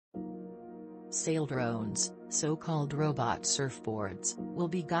Saildrones, so-called robot surfboards, will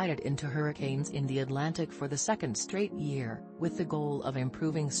be guided into hurricanes in the Atlantic for the second straight year, with the goal of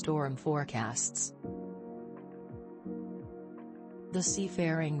improving storm forecasts. The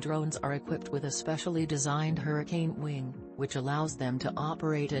seafaring drones are equipped with a specially designed hurricane wing, which allows them to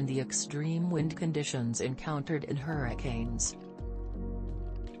operate in the extreme wind conditions encountered in hurricanes.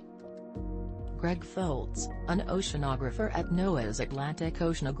 Greg Foltz, an oceanographer at NOAA's Atlantic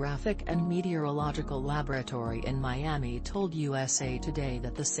Oceanographic and Meteorological Laboratory in Miami, told USA Today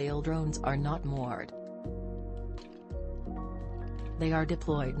that the Saildrones are not moored. They are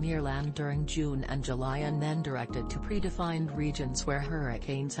deployed near land during June and July and then directed to predefined regions where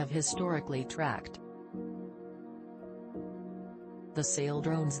hurricanes have historically tracked. The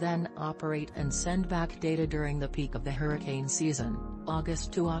Saildrones then operate and send back data during the peak of the hurricane season,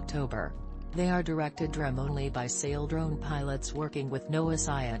 August to October. They are directed remotely by Saildrone pilots working with NOAA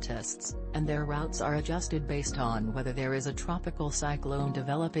scientists, and their routes are adjusted based on whether there is a tropical cyclone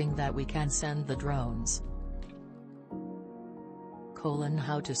developing that we can send the drones.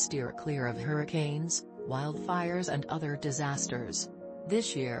 How to steer clear of hurricanes, wildfires and other disasters.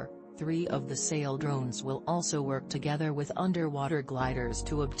 This year, 3 of the Saildrones will also work together with underwater gliders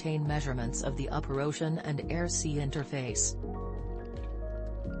to obtain measurements of the upper ocean and air-sea interface.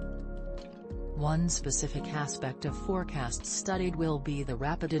 One specific aspect of forecasts studied will be the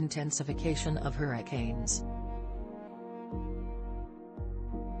rapid intensification of hurricanes.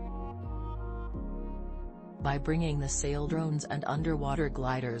 By bringing the Saildrones and underwater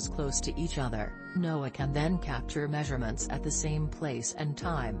gliders close to each other, NOAA can then capture measurements at the same place and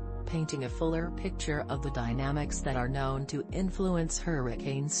time, painting a fuller picture of the dynamics that are known to influence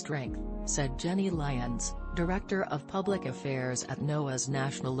hurricane strength, said Jennie Lyons, Director of Public Affairs at NOAA's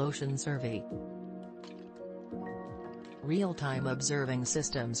National Ocean Survey. Real-time observing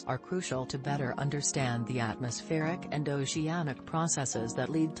systems are crucial to better understand the atmospheric and oceanic processes that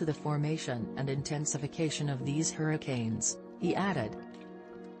lead to the formation and intensification of these hurricanes, he added.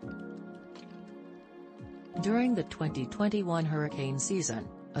 During the 2021 hurricane season,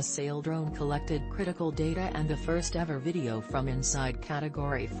 a Saildrone collected critical data and the first-ever video from inside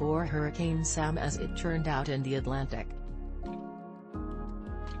Category 4 Hurricane Sam as it churned out in the Atlantic.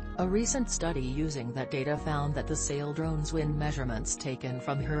 A recent study using that data found that the Saildrones' wind measurements taken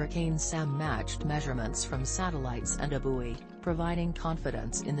from Hurricane Sam matched measurements from satellites and a buoy, providing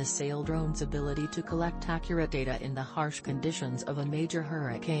confidence in the Saildrones' ability to collect accurate data in the harsh conditions of a major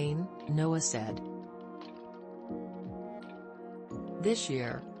hurricane, NOAA said. This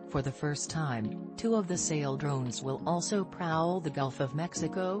year, for the first time, 2 of the Saildrones will also prowl the Gulf of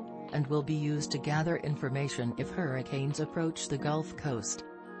Mexico, and will be used to gather information if hurricanes approach the Gulf Coast.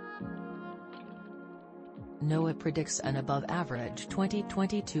 NOAA predicts an above-average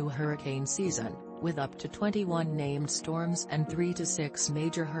 2022 hurricane season, with up to 21 named storms and 3 to 6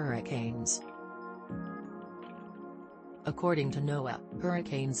 major hurricanes. According to NOAA,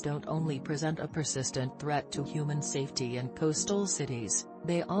 hurricanes don't only present a persistent threat to human safety and coastal cities,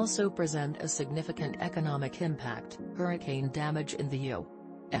 they also present a significant economic impact. Hurricane damage in the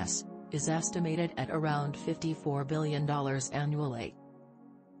U.S. is estimated at around $54 billion annually.